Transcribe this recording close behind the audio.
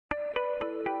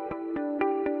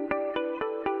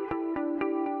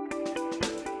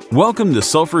Welcome to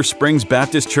Sulphur Springs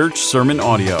Baptist Church Sermon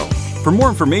Audio. For more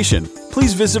information,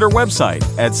 please visit our website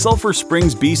at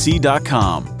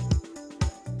sulphurspringsbc.com.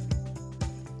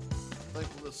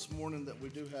 Thankful this morning that we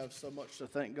do have so much to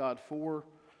thank God for.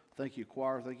 Thank you,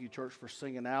 choir. Thank you, church, for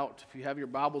singing out. If you have your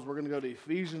Bibles, we're going to go to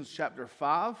Ephesians chapter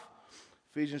 5.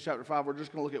 Ephesians chapter 5, we're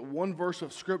just going to look at one verse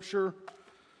of Scripture.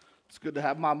 It's good to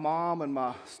have my mom and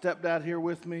my stepdad here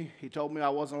with me. He told me I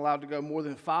wasn't allowed to go more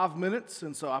than 5 minutes,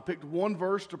 and so I picked one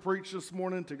verse to preach this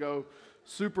morning to go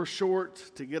super short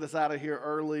to get us out of here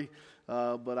early.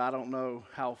 But I don't know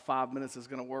how 5 minutes is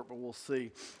going to work, but we'll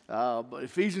see. But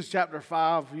Ephesians chapter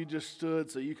 5, you just stood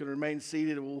so you can remain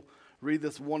seated. We'll read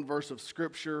this one verse of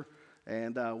Scripture,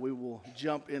 and we will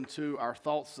jump into our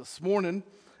thoughts this morning.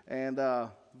 And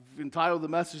entitled the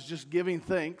message, Just Giving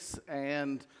Thanks,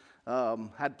 and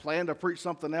had planned to preach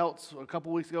something else a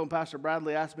couple weeks ago, and Pastor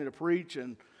Bradley asked me to preach,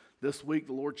 and this week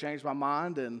the Lord changed my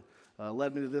mind and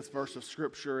led me to this verse of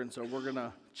Scripture, and so we're going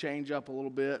to change up a little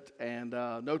bit, and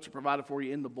notes are provided for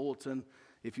you in the bulletin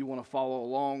if you want to follow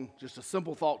along. Just a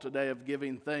simple thought today of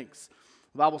giving thanks.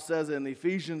 The Bible says in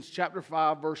Ephesians chapter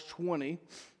 5, verse 20,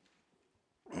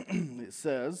 it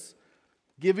says,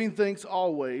 "Giving thanks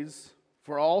always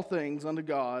for all things unto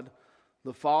God,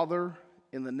 the Father,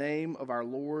 in the name of our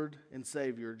Lord and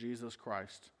Savior, Jesus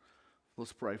Christ."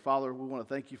 Let's pray. Father, we want to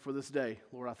thank you for this day.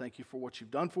 Lord, I thank you for what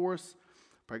you've done for us.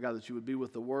 Pray, God, that you would be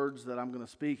with the words that I'm going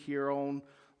to speak here on,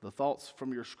 the thoughts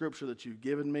from your Scripture that you've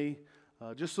given me.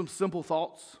 Just some simple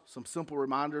thoughts, some simple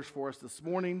reminders for us this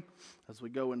morning as we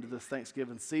go into this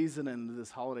Thanksgiving season and into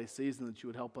this holiday season, that you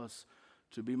would help us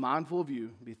to be mindful of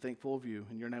you, be thankful of you.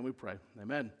 In your name we pray.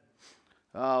 Amen.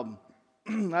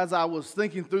 As I was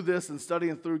thinking through this and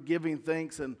studying through giving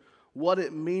thanks and what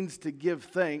it means to give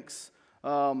thanks,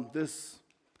 this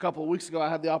couple of weeks ago I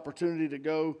had the opportunity to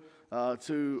go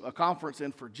to a conference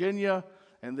in Virginia,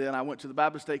 and then I went to the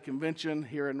Baptist State Convention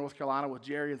here in North Carolina with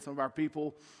Jerry and some of our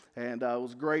people, and it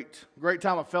was a great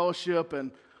time of fellowship.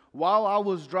 And while I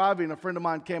was driving, a friend of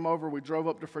mine came over. We drove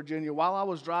up to Virginia. While I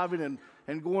was driving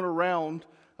and going around,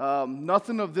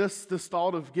 nothing of this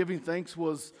thought of giving thanks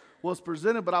was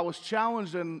presented, but I was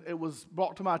challenged, and it was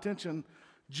brought to my attention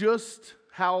just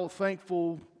how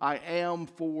thankful I am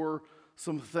for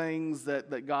some things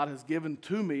that God has given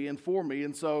to me and for me.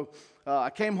 And so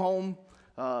I came home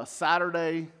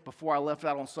Saturday before I left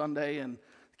out on Sunday, and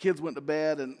the kids went to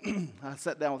bed, and I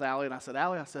sat down with Allie, and I said,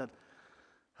 "Allie,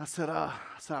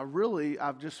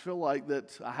 I just feel like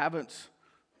that I haven't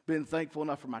been thankful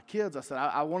enough for my kids." I said,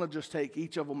 I want to just take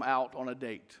each of them out on a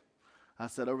date. I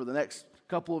said, over the next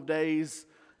couple of days,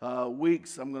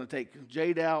 weeks, I'm going to take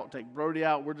Jade out, take Brody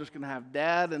out. We're just going to have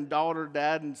dad and daughter,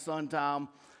 dad and son time,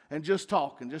 and just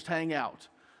talk and just hang out.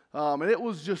 And it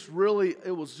was a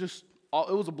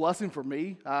blessing for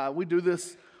me. We do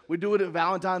it at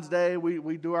Valentine's Day.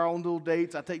 We do our own little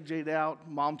dates. I take Jade out,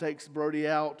 Mom takes Brody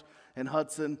out, and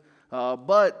Hudson.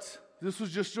 But this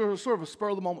was just sort of a spur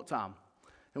of the moment time.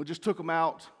 And we just took them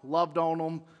out, loved on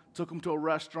them, took them to a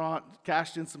restaurant,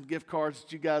 cashed in some gift cards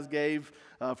that you guys gave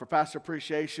for Pastor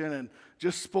Appreciation, and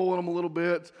just spoiling them a little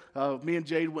bit. Me and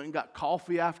Jade went and got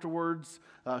coffee afterwards.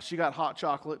 She got hot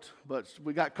chocolate, but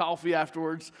we got coffee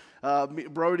afterwards.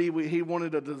 Brody, he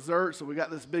wanted a dessert, so we got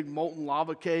this big molten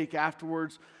lava cake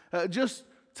afterwards. Just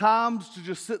times to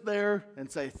just sit there and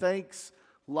say thanks,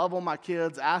 love on my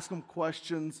kids, ask them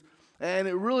questions. And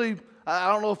it really,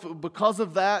 I don't know if because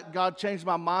of that, God changed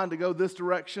my mind to go this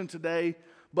direction today.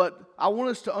 But I want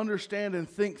us to understand and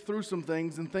think through some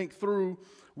things and think through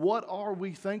what are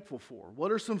we thankful for? What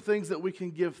are some things that we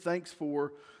can give thanks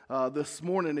for this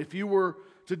morning? If you were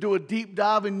to do a deep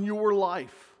dive in your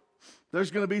life,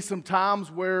 there's going to be some times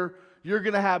where you're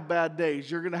going to have bad days.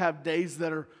 You're going to have days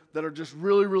that are just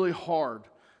really, really hard.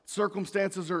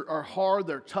 Circumstances are hard.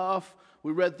 They're tough.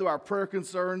 We read through our prayer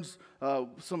concerns.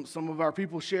 Some of our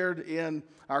people shared in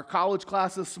our college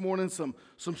class this morning some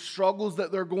struggles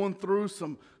that they're going through,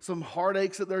 some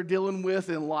heartaches that they're dealing with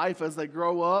in life as they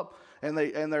grow up, and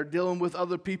they're dealing with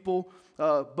other people.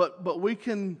 But we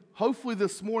can hopefully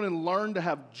this morning learn to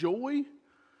have joy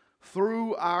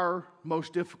through our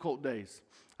most difficult days.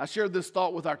 I shared this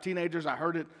thought with our teenagers. I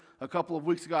heard it a couple of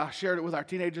weeks ago. I shared it with our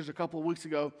teenagers a couple of weeks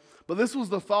ago. But this was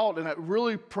the thought, and it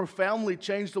really profoundly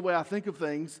changed the way I think of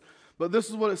things. But this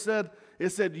is what it said. It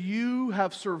said, you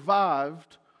have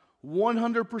survived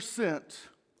 100%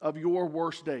 of your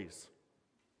worst days.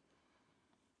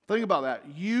 Think about that.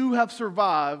 You have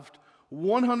survived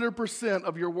 100%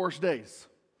 of your worst days.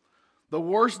 The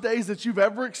worst days that you've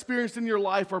ever experienced in your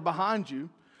life are behind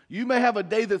you. You may have a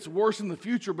day that's worse in the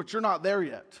future, but you're not there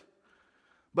yet.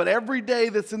 But every day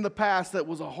that's in the past that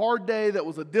was a hard day, that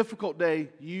was a difficult day,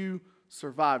 you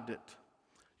survived it.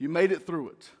 You made it through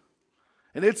it.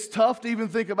 And it's tough to even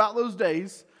think about those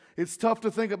days. It's tough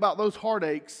to think about those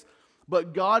heartaches.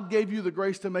 But God gave you the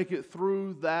grace to make it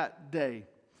through that day.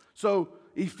 So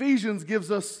Ephesians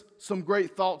gives us some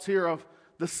great thoughts here of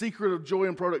the secret of joy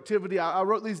and productivity. I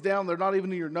wrote these down. They're not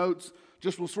even in your notes.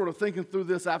 Just was sort of thinking through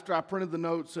this after I printed the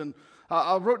notes. And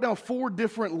I wrote down 4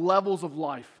 different levels of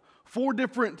life. 4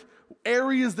 different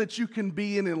areas that you can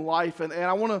be in life. And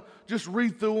I want to just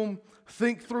read through them,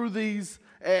 think through these,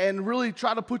 and really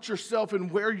try to put yourself in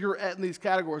where you're at in these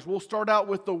categories. We'll start out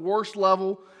with the worst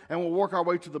level, and we'll work our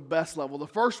way to the best level. The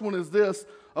first one is this,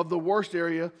 of the worst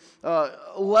area.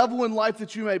 Level in life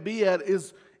that you may be at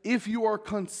is if you are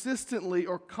consistently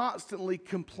or constantly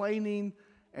complaining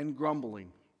and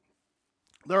grumbling.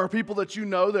 There are people that you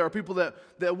know, there are people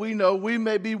that we know. We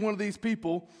may be one of these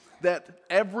people that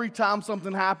every time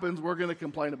something happens, we're going to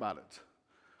complain about it.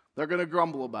 They're going to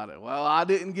grumble about it. Well, I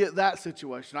didn't get that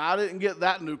situation. I didn't get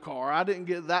that new car. I didn't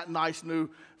get that nice new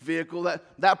vehicle.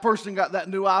 That person got that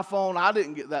new iPhone. I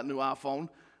didn't get that new iPhone.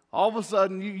 All of a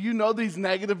sudden, you know these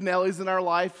negative Nellies in our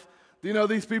life. You know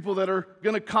these people that are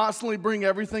going to constantly bring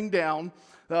everything down.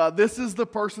 This is the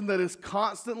person that is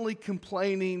constantly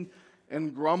complaining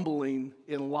and grumbling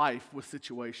in life with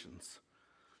situations.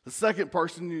 The second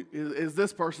person is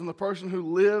this person, the person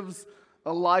who lives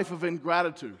a life of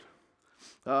ingratitude.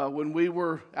 When we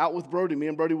were out with Brody, me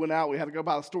and Brody went out. We had to go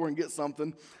by the store and get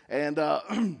something.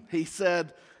 And he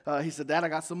said, Dad, I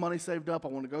got some money saved up. I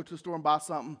want to go to the store and buy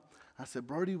something. I said,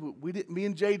 Brody, me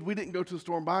and Jade, we didn't go to the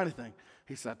store and buy anything.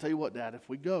 He said, I tell you what, Dad, if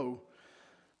we go,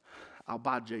 I'll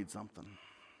buy Jade something.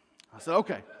 I said,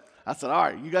 okay. I said, all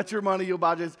right, you got your money, you'll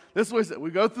buy Jade. This is what he said. We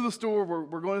go through the store,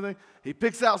 we're going to think. He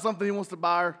picks out something he wants to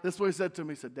buy her. This is what he said to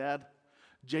me. He said, Dad,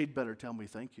 Jade better tell me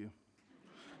thank you.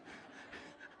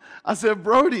 I said,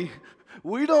 Brody,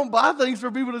 we don't buy things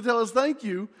for people to tell us thank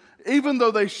you, even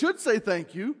though they should say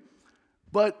thank you.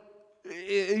 But,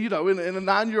 you know, in a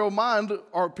 9-year-old mind,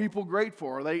 are people grateful?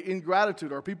 Are they in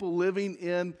gratitude? Are people living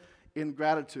in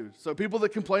ingratitude? So people that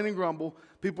complain and grumble,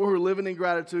 people who are living in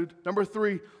gratitude. Number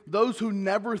 3, those who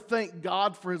never thank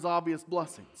God for his obvious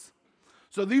blessings.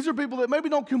 So these are people that maybe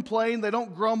don't complain, they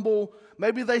don't grumble,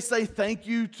 maybe they say thank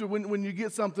you to when you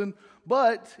get something,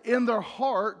 but in their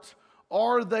heart,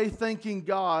 are they thanking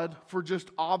God for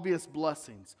just obvious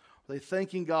blessings? Are they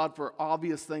thanking God for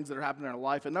obvious things that are happening in our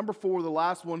life? And number 4, the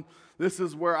last one, this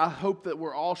is where I hope that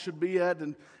we're all should be at,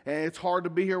 and it's hard to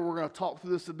be here. We're going to talk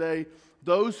through this today.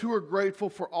 Those who are grateful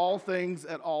for all things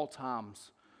at all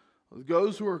times.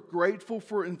 Those who are grateful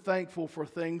for and thankful for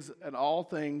things at all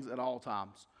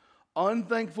times.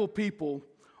 Unthankful people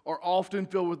are often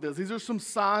filled with this. These are some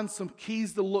signs, some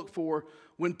keys to look for.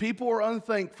 When people are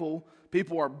unthankful,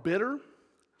 people are bitter,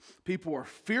 people are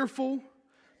fearful,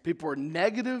 people are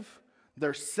negative,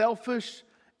 they're selfish,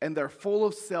 and they're full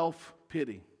of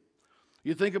self-pity.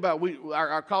 You think about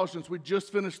our college students, we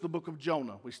just finished the book of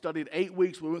Jonah. We studied 8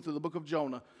 weeks, we went through the book of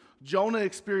Jonah. Jonah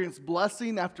experienced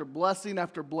blessing after blessing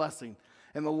after blessing.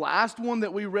 And the last one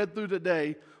that we read through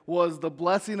today was the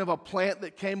blessing of a plant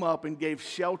that came up and gave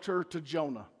shelter to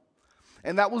Jonah.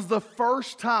 And that was the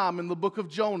first time in the book of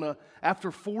Jonah,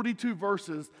 after 42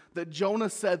 verses, that Jonah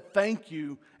said thank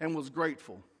you and was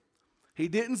grateful. He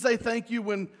didn't say thank you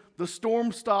when the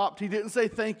storm stopped. He didn't say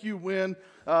thank you when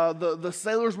the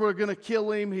sailors were going to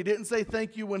kill him. He didn't say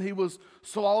thank you when he was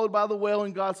swallowed by the whale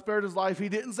and God spared his life. He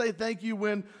didn't say thank you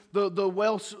when the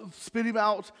whale spit him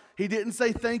out. He didn't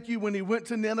say thank you when he went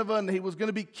to Nineveh and he was going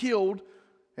to be killed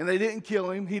and they didn't kill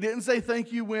him. He didn't say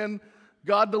thank you when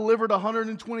God delivered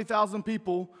 120,000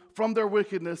 people from their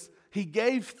wickedness. He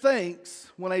gave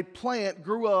thanks when a plant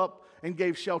grew up and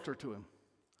gave shelter to him.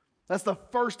 That's the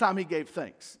first time he gave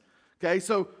thanks. Okay,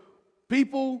 so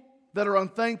people that are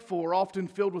unthankful are often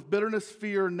filled with bitterness,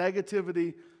 fear,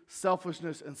 negativity,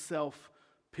 selfishness, and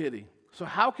self-pity. So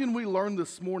how can we learn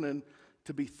this morning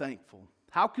to be thankful?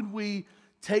 How can we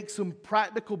take some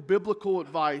practical biblical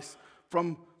advice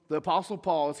from the Apostle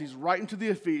Paul as he's writing to the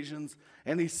Ephesians,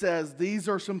 and he says, these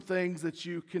are some things that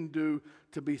you can do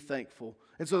to be thankful.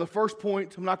 And so the first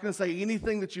point, I'm not going to say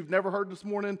anything that you've never heard this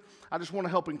morning. I just want to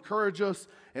help encourage us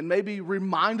and maybe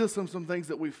remind us of some things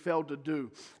that we've failed to do.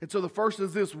 And so the first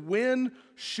is this: when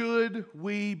should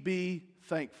we be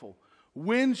thankful?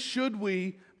 When should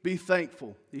we be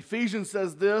thankful? Ephesians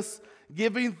says this: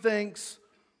 giving thanks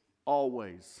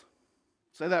always.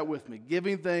 Say that with me.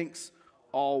 Giving thanks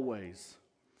always.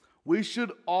 We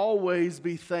should always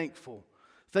be thankful.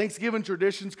 Thanksgiving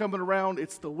tradition's coming around.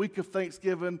 It's the week of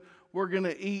Thanksgiving. We're going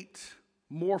to eat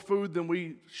more food than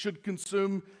we should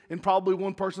consume in probably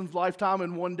one person's lifetime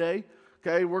in one day.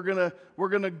 Okay, we're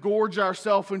gonna gorge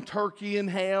ourselves in turkey and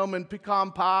ham and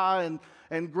pecan pie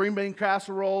and green bean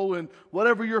casserole and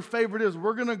whatever your favorite is.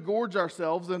 We're gonna gorge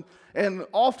ourselves, and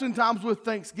oftentimes with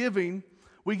Thanksgiving,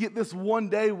 we get this one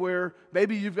day where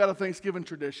maybe you've got a Thanksgiving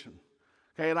tradition.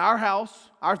 Okay, in our house,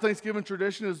 our Thanksgiving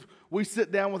tradition is we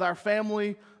sit down with our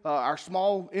family, our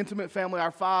small, intimate family,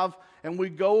 our 5, and we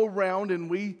go around and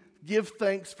we give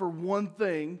thanks for one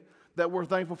thing that we're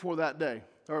thankful for that day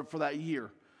or for that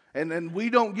year. And then we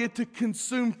don't get to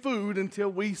consume food until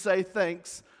we say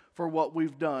thanks for what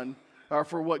we've done or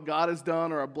for what God has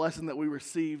done or a blessing that we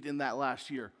received in that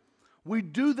last year. We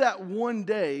do that one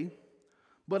day,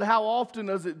 but how often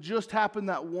does it just happen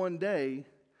that one day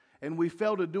and we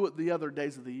fail to do it the other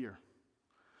days of the year?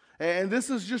 And this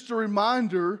is just a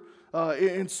reminder,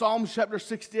 in Psalm chapter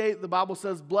 68, the Bible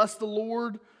says, "Bless the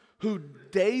Lord who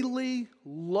daily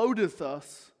loadeth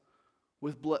us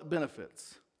with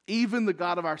benefits, even the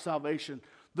God of our salvation."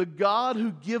 The God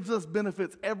who gives us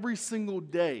benefits every single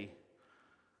day.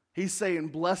 He's saying,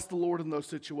 bless the Lord in those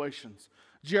situations.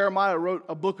 Jeremiah wrote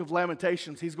a book of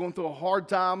Lamentations. He's going through a hard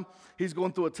time. He's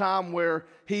going through a time where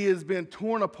he has been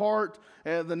torn apart,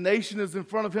 and the nation is in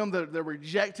front of him. They're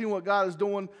rejecting what God is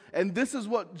doing. And this is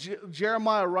what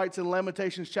Jeremiah writes in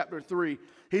Lamentations chapter 3.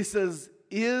 He says,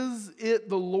 "Is it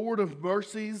the Lord of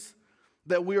mercies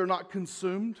that we are not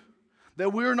consumed?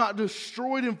 That we are not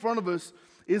destroyed in front of us?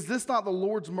 Is this not the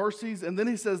Lord's mercies?" And then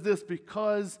he says this,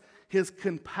 "Because his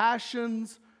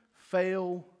compassions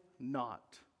fail not."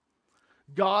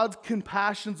 God's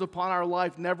compassions upon our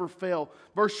life never fail.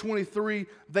 Verse 23,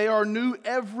 "They are new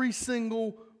every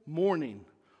single morning.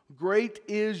 Great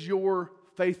is your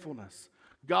faithfulness."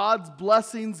 God's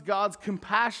blessings, God's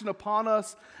compassion upon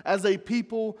us as a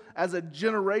people, as a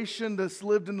generation that's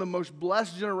lived in the most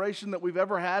blessed generation that we've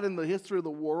ever had in the history of the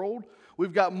world.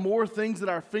 We've got more things at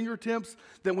our fingertips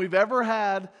than we've ever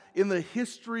had in the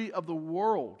history of the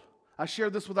world. I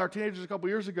shared this with our teenagers a couple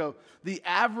years ago. The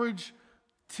average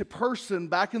person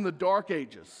back in the dark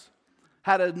ages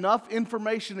had enough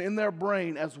information in their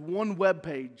brain as one web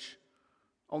page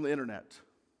on the internet.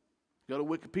 Go to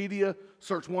Wikipedia,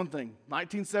 search one thing,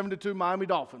 1972 Miami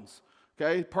Dolphins.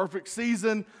 Okay, perfect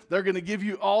season. They're going to give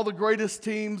you all the greatest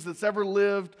teams that's ever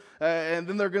lived, and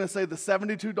then they're going to say the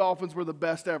 72 Dolphins were the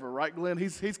best ever, right, Glenn?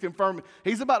 He's confirming.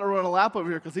 He's about to run a lap over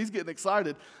here because he's getting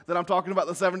excited that I'm talking about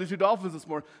the 72 Dolphins this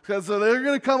morning. So they're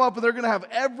going to come up and they're going to have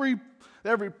every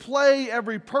play,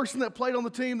 every person that played on the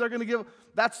team, they're going to give.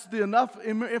 That's enough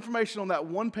information on that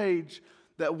one page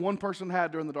that one person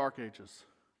had during the dark ages.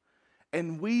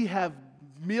 And we have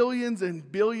millions and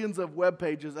billions of web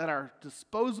pages at our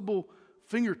disposable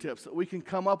fingertips that we can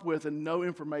come up with and know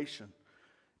information.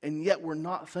 And yet we're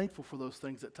not thankful for those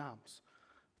things at times.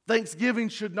 Thanksgiving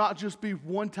should not just be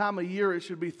one time a year. It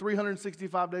should be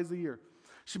 365 days a year.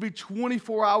 It should be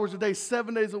 24 hours a day,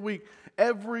 7 days a week.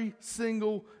 Every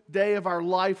single day of our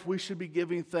life, we should be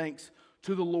giving thanks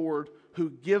to the Lord who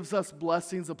gives us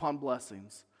blessings upon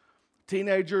blessings.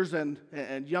 Teenagers and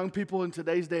young people in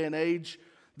today's day and age,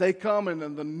 they come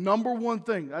and the number one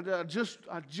thing, I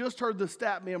just heard this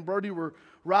stat. Me and Brody were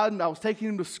riding. I was taking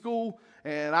him to school,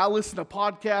 and I listen to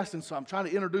podcasts, and so I'm trying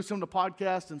to introduce him to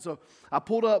podcasts. And so I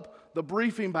pulled up The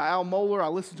Briefing by Al Mohler. I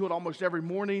listen to it almost every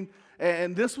morning.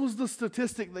 And this was the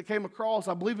statistic that came across.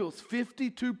 I believe it was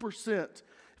 52%,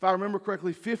 if I remember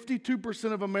correctly,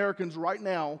 52% of Americans right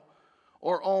now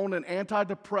are on an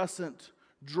antidepressant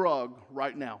drug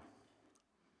right now.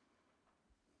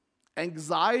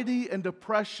 Anxiety and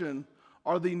depression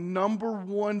are the number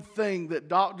one thing that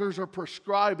doctors are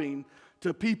prescribing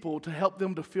to people to help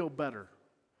them to feel better.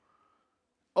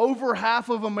 Over half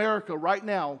of America right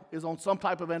now is on some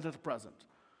type of antidepressant.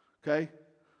 Okay?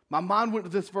 My mind went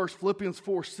to this verse, Philippians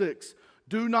 4:6.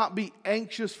 "Do not be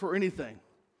anxious for anything."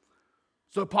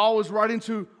 So Paul is writing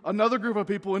to another group of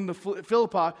people in the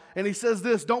Philippi, and he says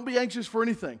this, don't be anxious for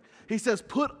anything. He says,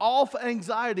 put off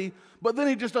anxiety, but then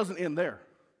he just doesn't end there.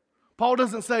 Paul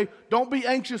doesn't say, don't be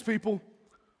anxious, people.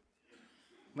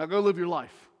 Now go live your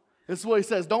life. This is what he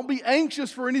says. Don't be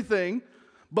anxious for anything,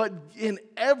 but in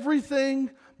everything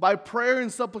by prayer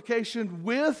and supplication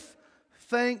with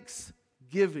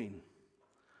thanksgiving.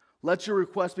 Let your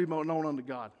requests be known unto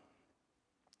God.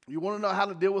 You want to know how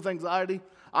to deal with anxiety?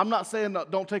 I'm not saying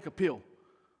don't take a pill.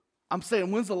 I'm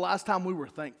saying, when's the last time we were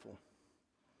thankful?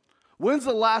 When's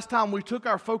the last time we took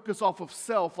our focus off of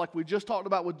self, like we just talked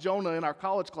about with Jonah in our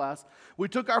college class? We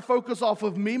took our focus off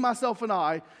of me, myself, and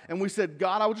I, and we said,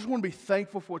 God, I just want to be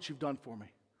thankful for what you've done for me.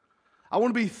 I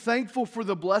want to be thankful for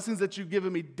the blessings that you've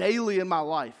given me daily in my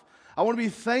life. I want to be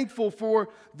thankful for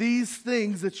these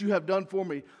things that you have done for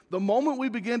me. The moment we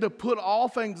begin to put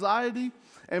off anxiety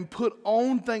and put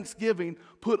on thanksgiving,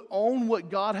 put on what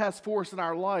God has for us in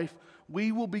our life,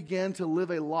 we will begin to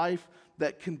live a life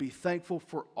that can be thankful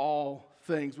for all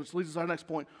things, which leads us to our next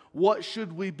point. What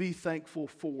should we be thankful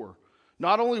for?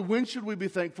 Not only when should we be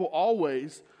thankful,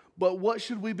 always, but what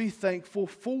should we be thankful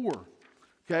for?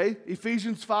 Okay,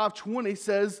 Ephesians 5:20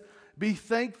 says, be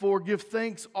thankful or give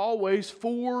thanks always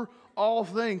for all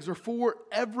things or for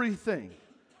everything.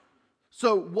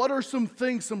 So what are some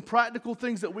things, some practical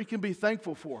things that we can be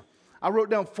thankful for? I wrote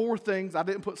down 4 things. I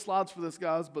didn't put slides for this,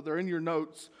 guys, but they're in your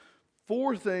notes.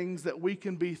 4 things that we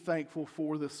can be thankful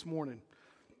for this morning.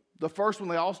 The first one,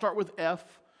 they all start with F.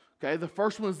 Okay, the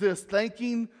first one is this: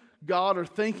 thanking God or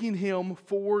thanking Him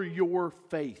for your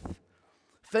faith.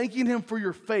 Thanking Him for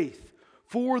your faith,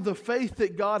 for the faith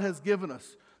that God has given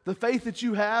us. The faith that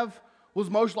you have was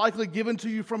most likely given to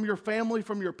you from your family,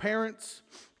 from your parents.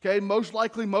 Okay, most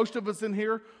likely most of us in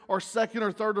here are 2nd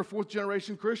or 3rd or 4th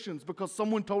generation Christians because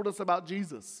someone told us about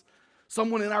Jesus.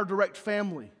 Someone in our direct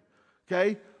family.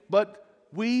 Okay, but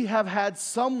we have had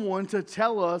someone to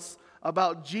tell us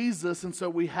about Jesus, and so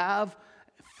we have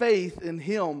faith in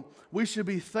Him. We should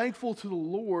be thankful to the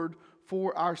Lord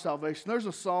for our salvation. There's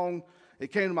a song,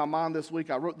 it came to my mind this week.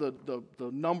 I wrote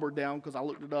the number down because I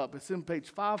looked it up. It's in page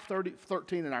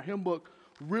 513 in our hymn book.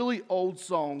 Really old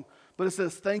song, but it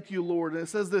says, thank you, Lord. And it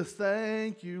says this: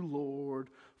 thank you, Lord,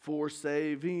 for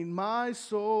saving my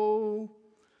soul.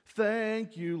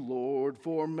 Thank you, Lord,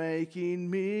 for making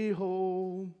me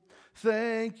whole.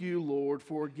 Thank you, Lord,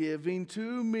 for giving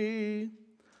to me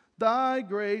thy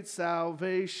great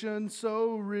salvation,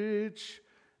 so rich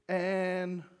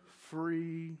and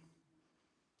free.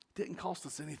 Didn't cost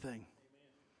us anything.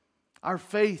 Our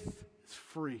faith is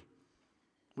free.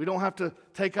 We don't have to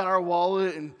take out our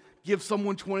wallet and give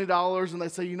someone $20 and they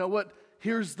say, you know what,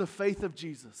 here's the faith of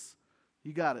Jesus.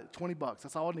 You got it, $20,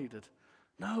 that's all I needed.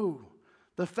 No,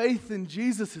 the faith in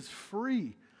Jesus is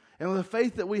free. And the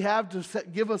faith that we have to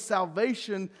give us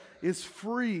salvation is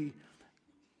free.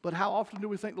 But how often do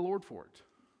we thank the Lord for it?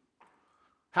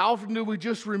 How often do we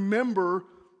just remember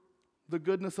the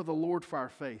goodness of the Lord for our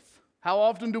faith? How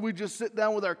often do we just sit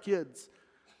down with our kids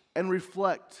and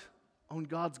reflect on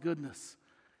God's goodness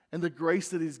and the grace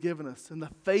that He's given us and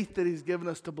the faith that He's given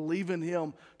us to believe in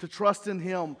Him, to trust in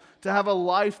Him, to have a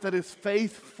life that is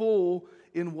faithful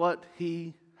in what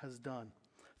He has done?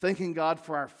 Thanking God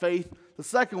for our faith. The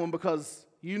second one, because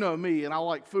you know me and I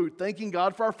like food, thanking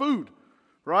God for our food,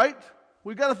 right?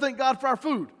 We've got to thank God for our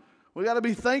food. We've got to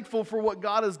be thankful for what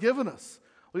God has given us.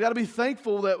 We've got to be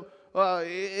thankful that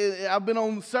I've been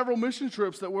on several mission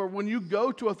trips that where when you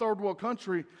go to a third world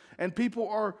country and people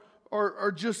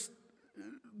are just,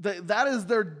 that is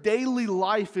their daily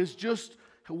life, is just,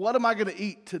 what am I going to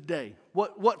eat today?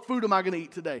 What food am I going to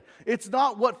eat today? It's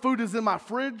not what food is in my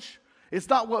fridge. It's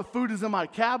not what food is in my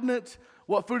cabinet,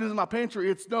 what food is in my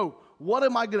pantry. It's no, what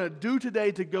am I going to do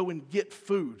today to go and get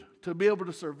food, to be able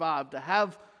to survive, to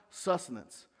have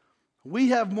sustenance? We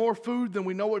have more food than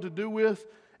we know what to do with,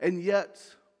 and yet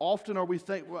often are we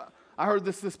I heard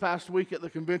this past week at the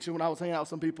convention when I was hanging out with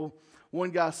some people.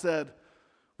 One guy said,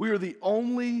 we are the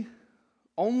only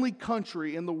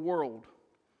country in the world,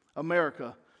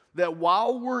 America, that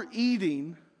while we're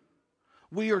eating,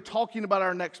 we are talking about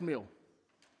our next meal.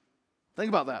 Think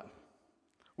about that.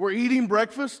 We're eating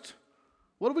breakfast.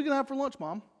 What are we going to have for lunch,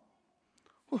 Mom?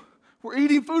 We're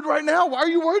eating food right now. Why are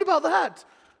you worried about that?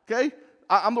 Okay?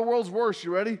 I'm the world's worst.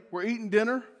 You ready? We're eating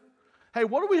dinner. Hey,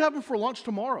 what are we having for lunch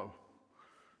tomorrow?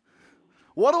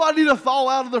 What do I need to thaw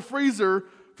out of the freezer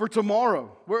for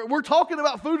tomorrow? We're talking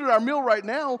about food at our meal right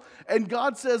now, and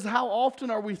God says, how often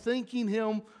are we thanking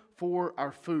Him for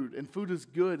our food? And food is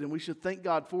good, and we should thank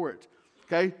God for it.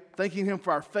 Okay? Thanking Him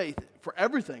for our faith, for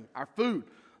everything, our food.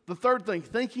 The third thing,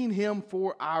 thanking Him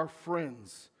for our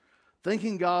friends.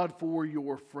 Thanking God for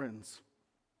your friends.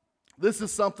 This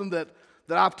is something that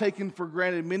I've taken for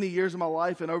granted many years of my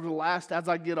life, and over the last, as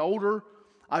I get older,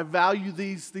 I value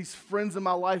these friends in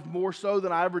my life more so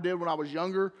than I ever did when I was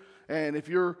younger. And if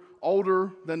you're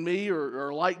older than me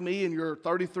or like me and you're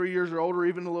 33 years or older,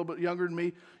 even a little bit younger than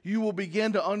me, you will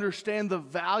begin to understand the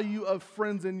value of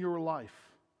friends in your life.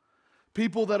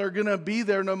 People that are going to be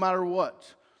there no matter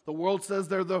what. The world says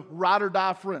they're the ride or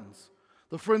die friends.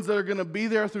 The friends that are going to be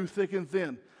there through thick and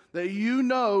thin. That you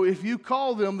know if you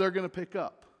call them, they're going to pick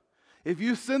up. If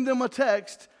you send them a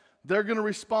text, they're going to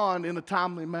respond in a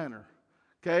timely manner.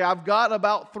 Okay, I've got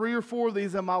about 3 or 4 of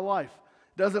these in my life.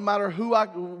 Doesn't matter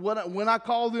when I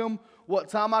call them, what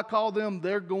time I call them,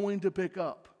 they're going to pick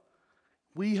up.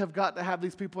 We have got to have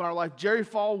these people in our life. Jerry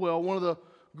Falwell, one of the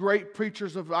great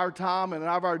preachers of our time and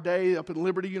of our day up in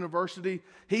Liberty University,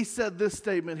 he said this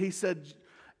statement. He said,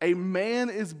 "A man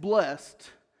is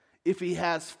blessed if he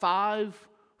has 5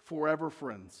 forever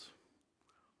friends."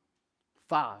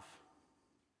 5.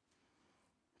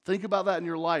 Think about that in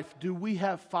your life. Do we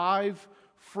have 5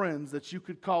 friends that you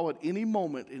could call at any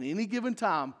moment, in any given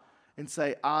time, and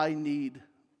say, "I need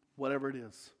whatever it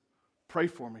is. Pray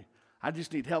for me. I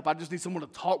just need help. I just need someone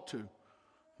to talk to"?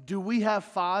 Do we have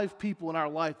 5 people in our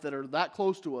life that are that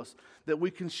close to us that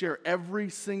we can share every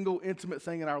single intimate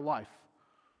thing in our life?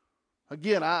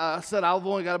 Again, I said I've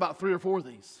only got about 3 or 4 of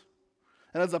these.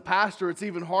 And as a pastor, it's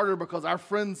even harder because our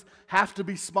friends have to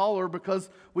be smaller because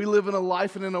we live in a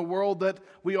life and in a world that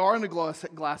we are in a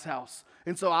glass house.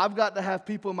 And so I've got to have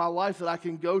people in my life that I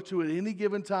can go to at any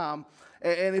given time.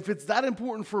 And if it's that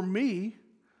important for me,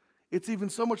 it's even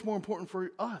so much more important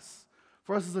for us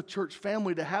as a church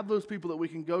family to have those people that we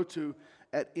can go to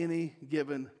at any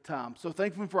given time. So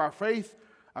thankful for our faith,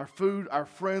 our food, our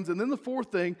friends. And then the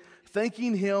 4th thing,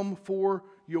 thanking Him for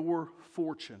your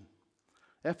fortune.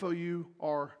 F-O-R-T-U-N-E.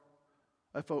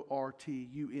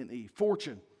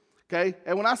 Fortune. Okay?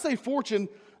 And when I say fortune,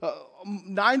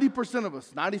 90% of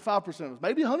us, 95% of us,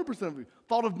 maybe 100% of you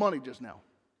thought of money just now.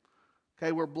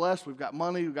 Okay, we're blessed. We've got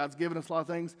money. God's given us a lot of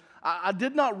things. I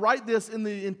did not write this in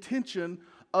the intention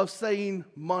of saying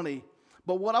money.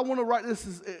 But what I want to write this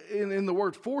is in the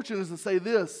word fortune is to say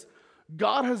this: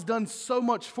 God has done so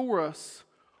much for us.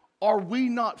 Are we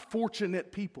not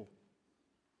fortunate people?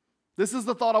 This is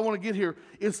the thought I want to get here,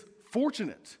 is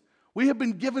fortunate. We have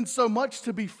been given so much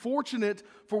to be fortunate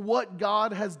for what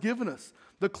God has given us.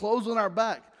 The clothes on our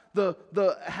back, the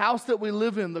house that we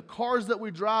live in, the cars that we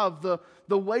drive, the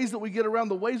ways that we get around,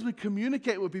 the ways we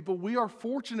communicate with people. We are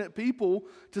fortunate people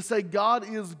to say God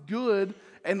is good,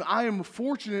 and I am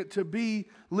fortunate to be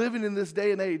living in this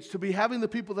day and age, to be having the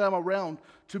people that I'm around,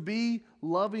 to be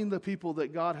loving the people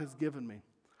that God has given me.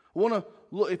 I want to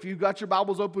look, if you've got your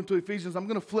Bibles open to Ephesians, I'm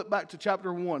going to flip back to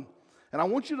chapter 1. And I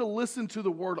want you to listen to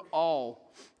the word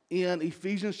all in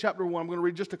Ephesians chapter 1. I'm going to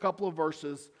read just a couple of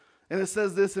verses. And it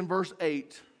says this in verse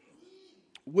 8,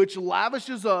 which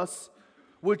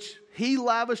He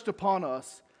lavished upon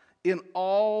us in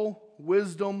all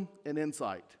wisdom and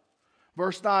insight.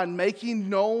 Verse 9, making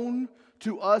known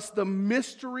to us the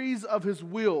mysteries of His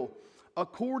will,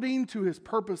 according to His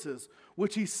purposes,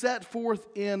 which He set forth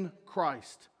in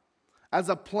Christ, as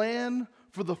a plan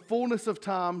for the fullness of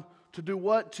time to do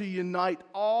what? To unite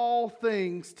all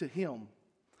things to Him,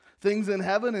 things in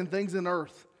heaven and things in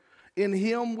earth. In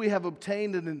Him we have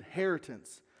obtained an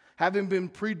inheritance, having been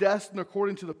predestined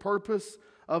according to the purpose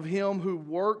of Him who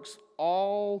works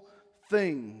all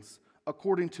things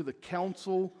according to the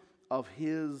counsel of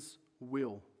His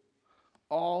will.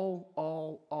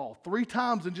 All. 3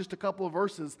 times in just a couple of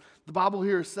verses, the Bible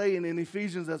here is saying in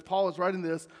Ephesians, as Paul is writing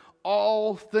this,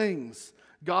 all things.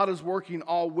 God is working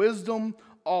all wisdom,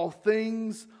 all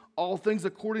things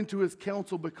according to His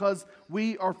counsel, because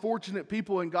we are fortunate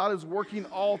people and God is working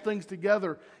all things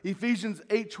together. Ephesians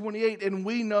 8:28, and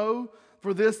we know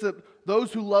for this that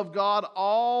those who love God,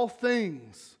 all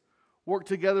things work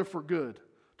together for good,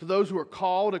 to those who are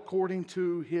called according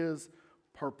to His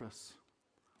purpose.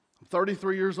 I'm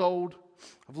 33 years old.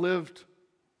 I've lived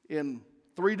in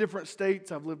 3 different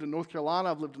states. I've lived in North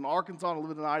Carolina, I've lived in Arkansas, and I've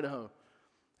lived in Idaho.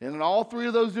 And in all 3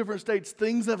 of those different states,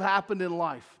 things have happened in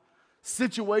life.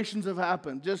 Situations have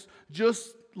happened.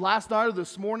 Just last night or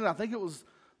this morning, I think it was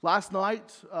last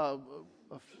night, a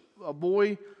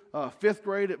boy, 5th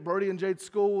grade at Brody and Jade's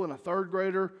school, and a 3rd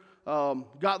grader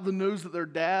got the news that their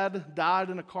dad died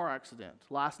in a car accident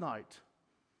last night.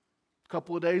 A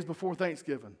couple of days before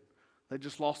Thanksgiving, they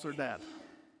just lost their dad.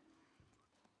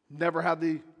 Never had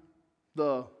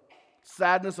the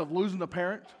sadness of losing a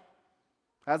parent.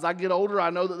 As I get older, I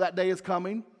know that day is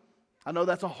coming. I know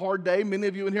that's a hard day. Many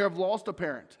of you in here have lost a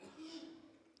parent.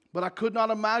 But I could not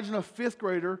imagine a 5th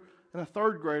grader and a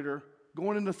 3rd grader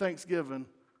going into Thanksgiving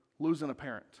losing a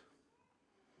parent.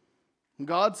 And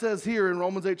God says here in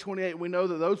Romans 8:28, we know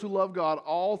that those who love God,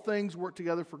 all things work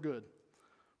together for good,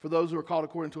 for those who are called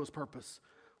according to His purpose.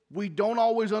 We don't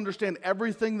always understand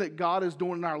everything that God is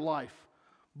doing in our life,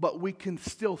 but we can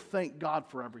still thank God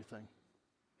for everything.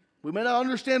 We may not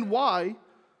understand why,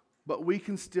 but we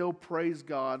can still praise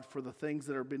God for the things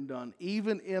that have been done,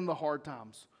 even in the hard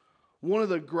times. One of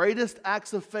the greatest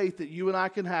acts of faith that you and I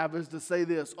can have is to say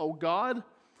this: oh God,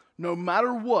 no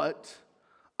matter what,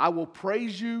 I will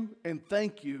praise you and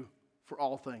thank you for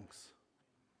all things.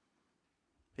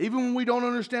 Even when we don't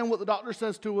understand what the doctor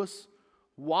says to us,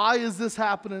 why is this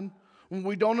happening? when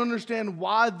we don't understand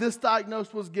why this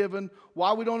diagnosis was given,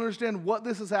 why we don't understand what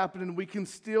this is happening, we can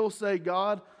still say,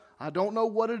 God, I don't know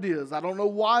what it is, I don't know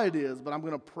why it is, but I'm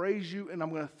going to praise you and I'm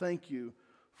going to thank you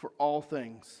for all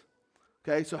things.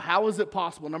 Okay, so how is it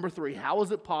possible? Number 3, how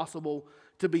is it possible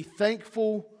to be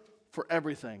thankful for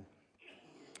everything?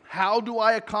 How do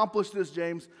I accomplish this,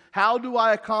 James? How do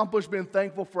I accomplish being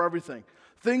thankful for everything?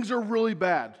 Things are really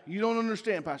bad. You don't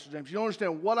understand, Pastor James. You don't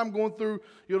understand what I'm going through.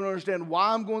 You don't understand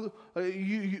why I'm going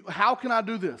through. How can I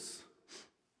do this?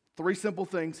 3 simple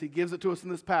things. He gives it to us in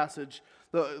this passage.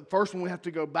 The first one, we have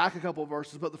to go back a couple of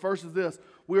verses, but the first is this.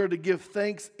 We are to give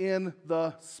thanks in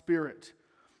the Spirit.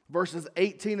 Verses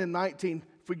 18 and 19,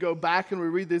 if we go back and we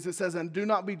read this, it says, and do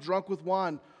not be drunk with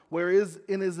wine, wherein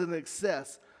is an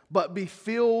excess, but be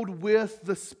filled with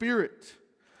the Spirit,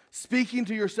 speaking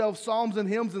to yourself psalms and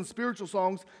hymns and spiritual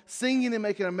songs, singing and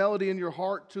making a melody in your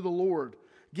heart to the Lord,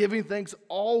 giving thanks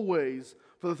always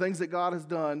for the things that God has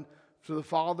done to the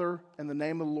Father in the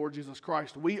name of the Lord Jesus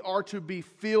Christ. We are to be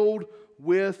filled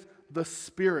with the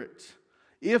Spirit.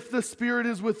 If the Spirit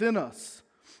is within us,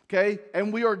 okay,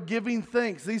 and we are giving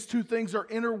thanks, these 2 things are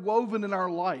interwoven in our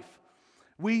life.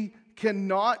 We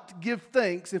cannot give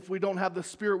thanks if we don't have the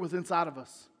Spirit within inside of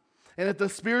us. And if the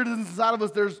Spirit is inside of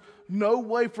us, there's no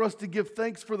way for us to give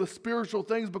thanks for the spiritual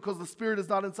things because the Spirit is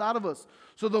not inside of us.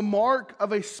 So the mark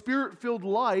of a Spirit-filled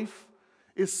life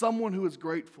is someone who is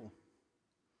grateful.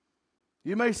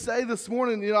 You may say this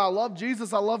morning, I love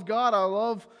Jesus, I love God,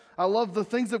 I love the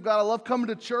things of God, I love coming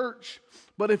to church.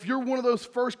 But if you're one of those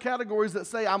first categories that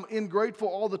say, I'm ingrateful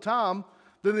all the time,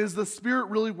 then is the Spirit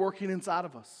really working inside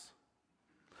of us?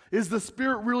 Is the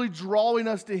Spirit really drawing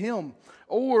us to Him?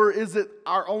 Or is it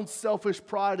our own selfish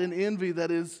pride and envy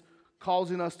that is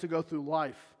causing us to go through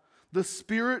life? The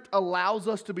Spirit allows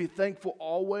us to be thankful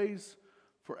always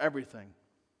for everything.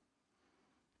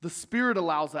 The Spirit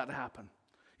allows that to happen.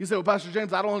 You say, well, Pastor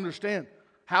James, I don't understand.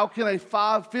 How can a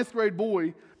 5th grade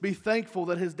boy be thankful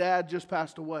that his dad just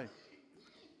passed away?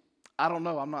 I don't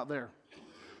know. I'm not there.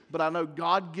 But I know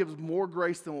God gives more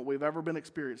grace than what we've ever been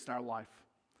experienced in our life.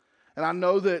 And I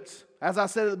know that, as I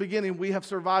said at the beginning, we have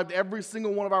survived every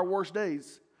single one of our worst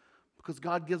days because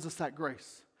God gives us that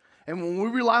grace. And when we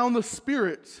rely on the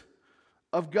Spirit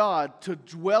of God to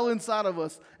dwell inside of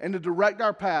us and to direct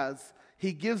our paths,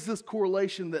 He gives this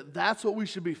correlation that that's what we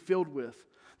should be filled with.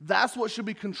 That's what should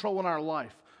be controlling our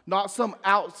life. Not some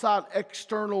outside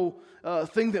external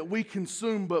thing that we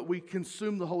consume, but we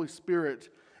consume the Holy Spirit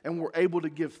and we're able to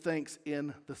give thanks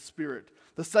in the Spirit.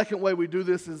 The second way we do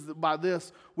this is by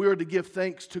this, we are to give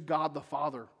thanks to God the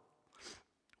Father.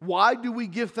 Why do we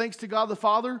give thanks to God the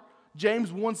Father?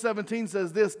 James 1:17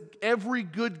 says this, every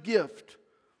good gift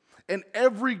and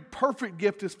every perfect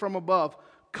gift is from above,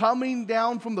 coming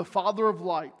down from the Father of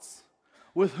lights,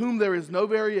 with whom there is no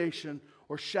variation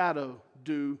or shadow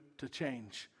due to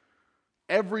change.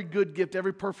 Every good gift,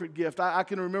 every perfect gift. I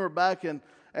can remember back and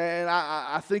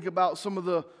I think about some of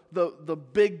the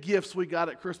big gifts we got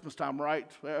at Christmas time, right?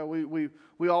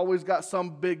 We always got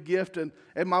some big gift, and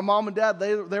my mom and dad,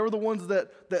 they were the ones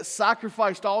that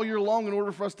sacrificed all year long in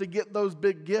order for us to get those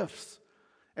big gifts.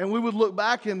 And we would look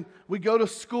back and we go to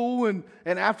school and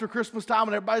after Christmas time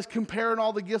and everybody's comparing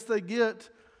all the gifts they get,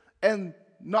 and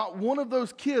not one of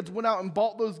those kids went out and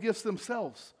bought those gifts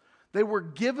themselves. They were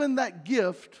given that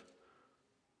gift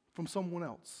from someone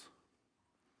else.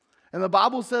 And the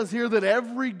Bible says here that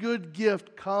every good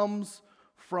gift comes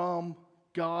from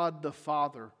God the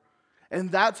Father. And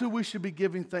that's who we should be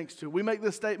giving thanks to. We make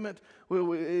this statement,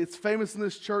 it's famous in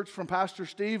this church from Pastor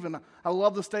Steve, and I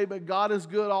love the statement, God is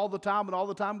good all the time, and all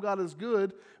the time God is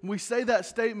good. And we say that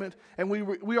statement, and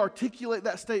we articulate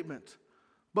that statement.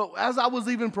 But as I was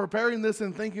even preparing this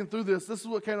and thinking through this is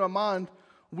what came to my mind.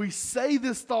 We say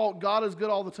this thought, God is good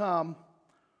all the time,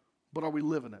 but are we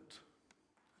living it?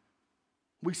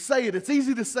 We say it. It's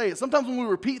easy to say it. Sometimes when we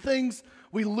repeat things,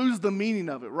 we lose the meaning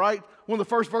of it, right? One of the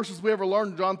first verses we ever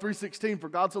learned, John 3:16, for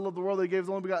God so loved the world that He gave His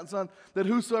only begotten Son, that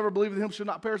whosoever believeth in Him should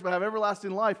not perish but have everlasting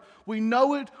life. We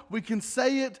know it. We can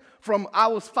say it from I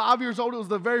was 5 years old. It was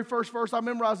the very first verse I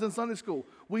memorized in Sunday school.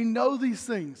 We know these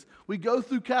things. We go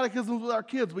through catechisms with our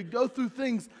kids. We go through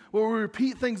things where we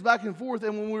repeat things back and forth,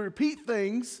 and when we repeat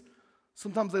things,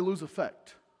 sometimes they lose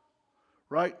effect,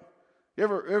 right? You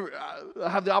ever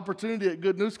have the opportunity at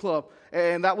Good News Club,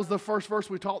 and that was the first verse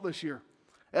we taught this year.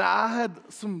 And I had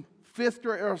some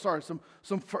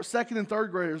second and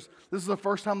third graders. This is the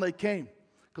first time they came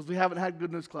because we haven't had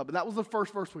Good News Club, and that was the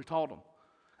first verse we taught them.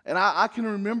 And I can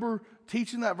remember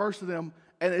teaching that verse to them,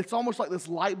 and it's almost like this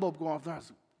light bulb going off there. I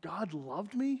said, God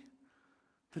loved me?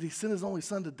 That He sent His only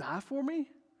Son to die for me?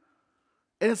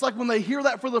 And it's like when they hear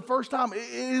that for the first time, it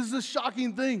is a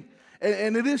shocking thing.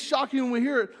 And it is shocking when we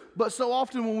hear it, but so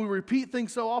often when we repeat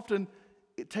things so often,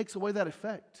 it takes away that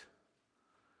effect.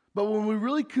 But when we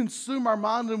really consume our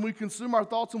mind and we consume our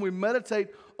thoughts and we meditate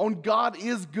on God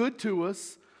is good to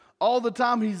us, all the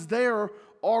time He's there,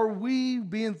 are we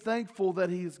being thankful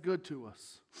that He is good to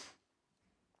us?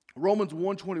 Romans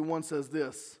 1:21 says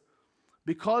this,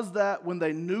 because that when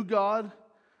they knew God,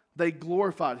 they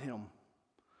glorified Him.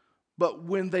 But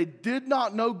when they did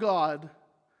not know God,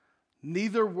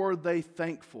 neither were they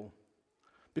thankful,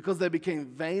 because they became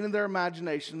vain in their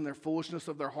imagination, and their foolishness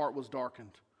of their heart was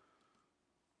darkened.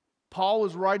 Paul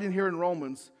is writing here in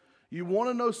Romans, you want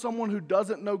to know someone who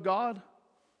doesn't know God?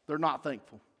 They're not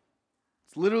thankful.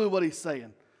 It's literally what he's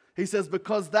saying. He says,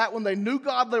 because that when they knew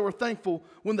God, they were thankful.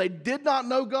 When they did not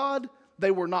know God,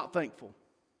 they were not thankful.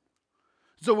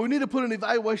 So we need to put an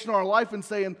evaluation on our life and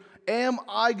saying, am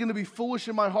I going to be foolish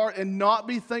in my heart and not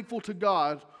be thankful to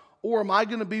God? Or am I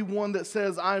going to be one that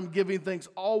says I am giving thanks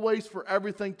always for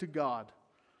everything to God?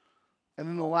 And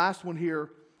then the last one here,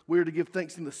 we are to give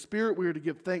thanks in the Spirit. We are to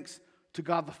give thanks to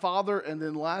God the Father. And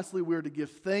then lastly, we are to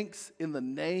give thanks in the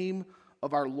name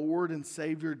of our Lord and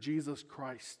Savior, Jesus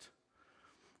Christ.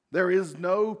 There is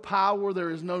no power, there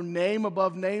is no name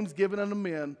above names given unto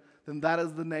men, than that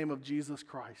is the name of Jesus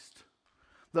Christ.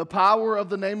 The power of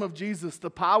the name of Jesus, the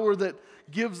power that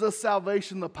gives us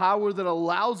salvation, the power that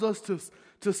allows us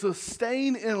to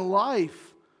sustain in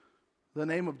life, the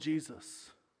name of Jesus.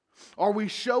 Are we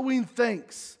showing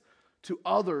thanks to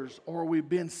others, or are we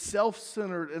being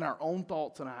self-centered in our own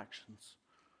thoughts and actions?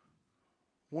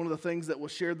 One of the things that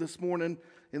was shared this morning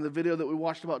in the video that we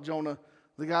watched about Jonah,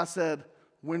 the guy said,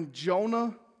 when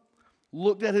Jonah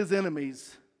looked at his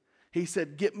enemies, he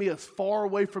said, get me as far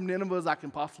away from Nineveh as I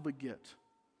can possibly get.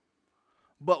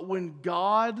 But when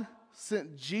God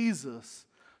sent Jesus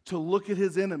to look at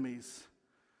his enemies,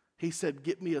 he said,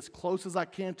 get me as close as I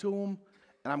can to them,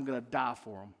 and I'm going to die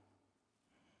for them.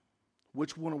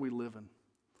 Which one are we living?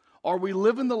 Are we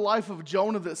living the life of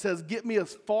Jonah that says, get me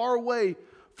as far away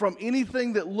from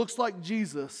anything that looks like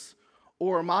Jesus?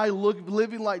 Or am I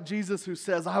living like Jesus, who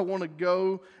says, I want to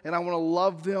go and I want to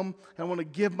love them and I want to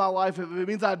give my life. If it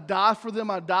means I die for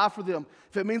them, I die for them.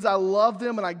 If it means I love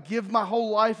them and I give my whole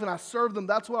life and I serve them,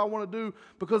 that's what I want to do,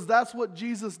 because that's what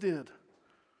Jesus did.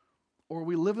 Or are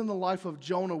we living the life of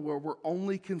Jonah, where we're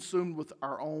only consumed with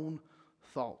our own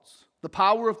thoughts? The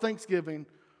power of thanksgiving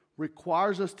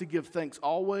requires us to give thanks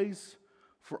always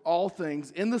for all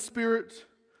things in the Spirit,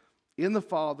 in the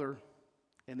Father,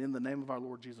 and in the name of our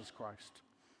Lord Jesus Christ.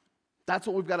 That's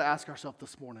what we've got to ask ourselves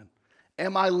this morning.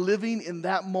 Am I living in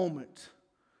that moment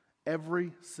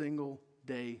every single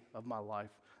day of my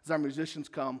life? As our musicians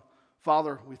come,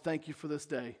 Father, we thank you for this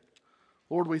day.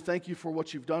 Lord, we thank you for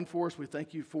what you've done for us. We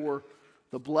thank you for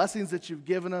the blessings that you've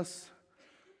given us.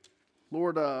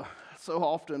 Lord, so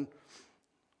often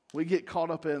we get caught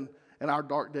up in our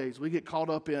dark days. We get caught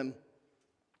up in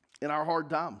our hard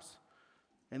times.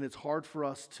 And it's hard for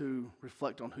us to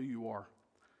reflect on who you are.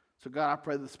 So God, I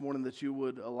pray this morning that you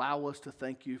would allow us to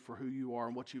thank you for who you are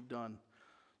and what you've done.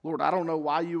 Lord, I don't know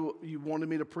why you wanted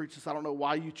me to preach this. I don't know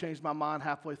why you changed my mind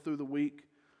halfway through the week.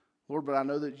 Lord, but I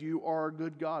know that you are a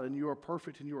good God and you are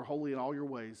perfect and you are holy in all your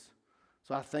ways.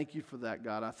 So I thank you for that,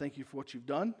 God. I thank you for what you've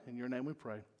done. In your name we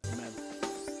pray. Amen.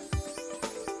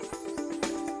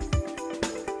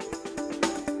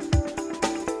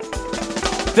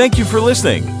 Thank you for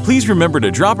listening. Please remember to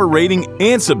drop a rating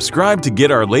and subscribe to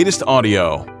get our latest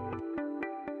audio.